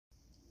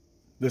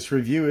This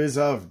review is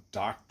of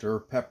Dr.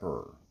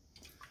 Pepper,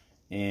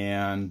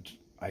 and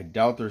I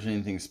doubt there's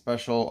anything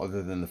special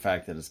other than the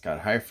fact that it's got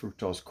high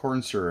fructose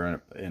corn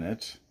syrup in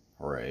it.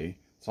 Hooray.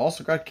 It's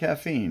also got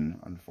caffeine,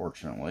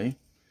 unfortunately.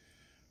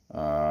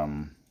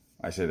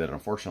 I say that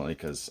unfortunately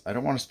because I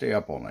don't want to stay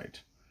up all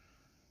night.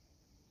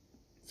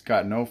 It's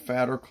got no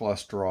fat or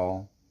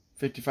cholesterol,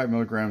 55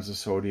 milligrams of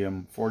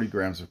sodium, 40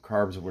 grams of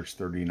carbs, of which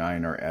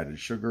 39 are added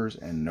sugars,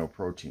 and no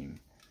protein.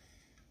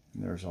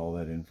 And there's all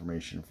that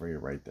information for you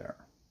right there.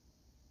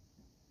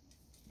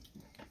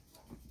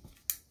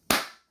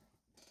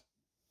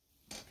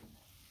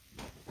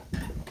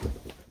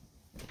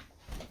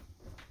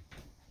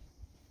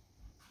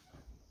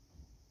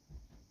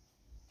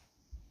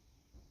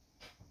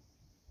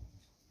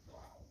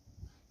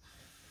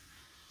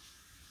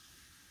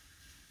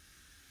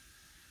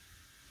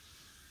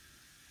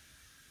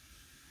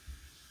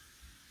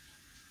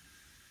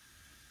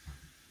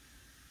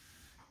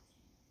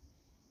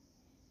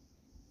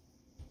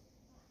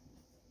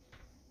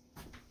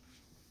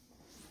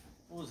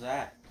 What was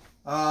that?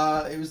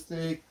 It was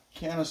the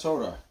can of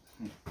soda.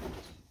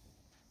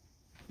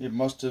 It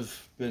must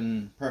have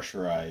been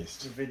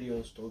pressurized. The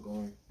video's still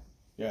going.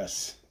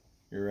 Yes,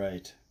 you're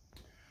right.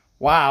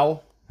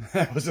 Wow,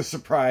 that was a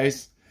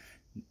surprise.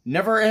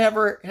 Never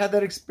ever had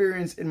that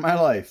experience in my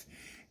life.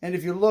 And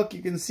if you look,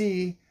 you can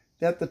see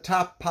that the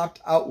top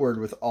popped outward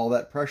with all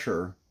that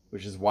pressure,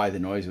 which is why the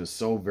noise was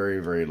so very,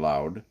 very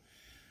loud.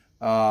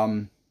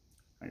 I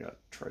gotta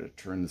try to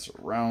turn this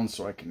around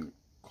so I can...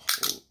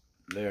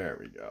 There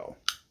we go.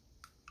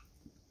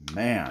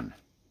 Man.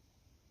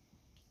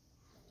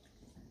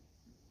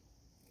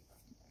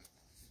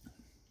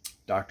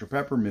 Dr.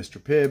 Pepper,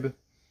 Mr. Pibb,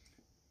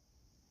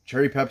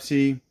 Cherry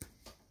Pepsi,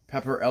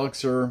 Pepper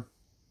Elixir.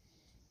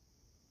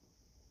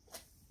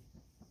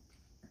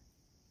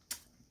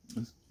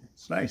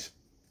 It's nice.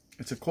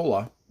 It's a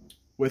cola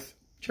with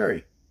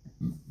cherry.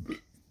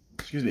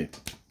 Excuse me.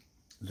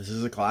 This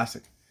is a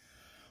classic.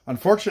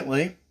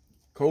 Unfortunately,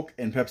 Coke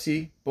and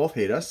Pepsi both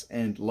hate us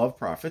and love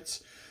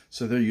profits,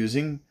 so they're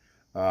using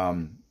high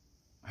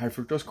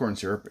fructose corn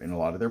syrup in a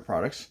lot of their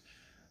products.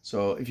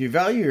 So if you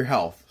value your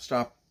health,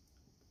 stop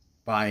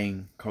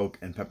buying Coke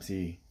and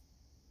Pepsi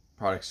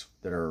products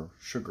that are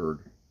sugared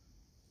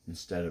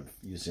instead of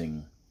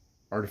using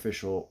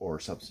artificial or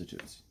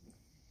substitutes.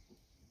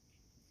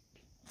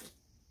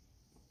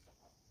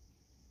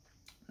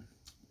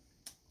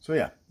 So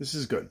yeah, this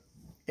is good.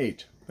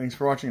 8. Thanks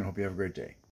for watching. I hope you have a great day.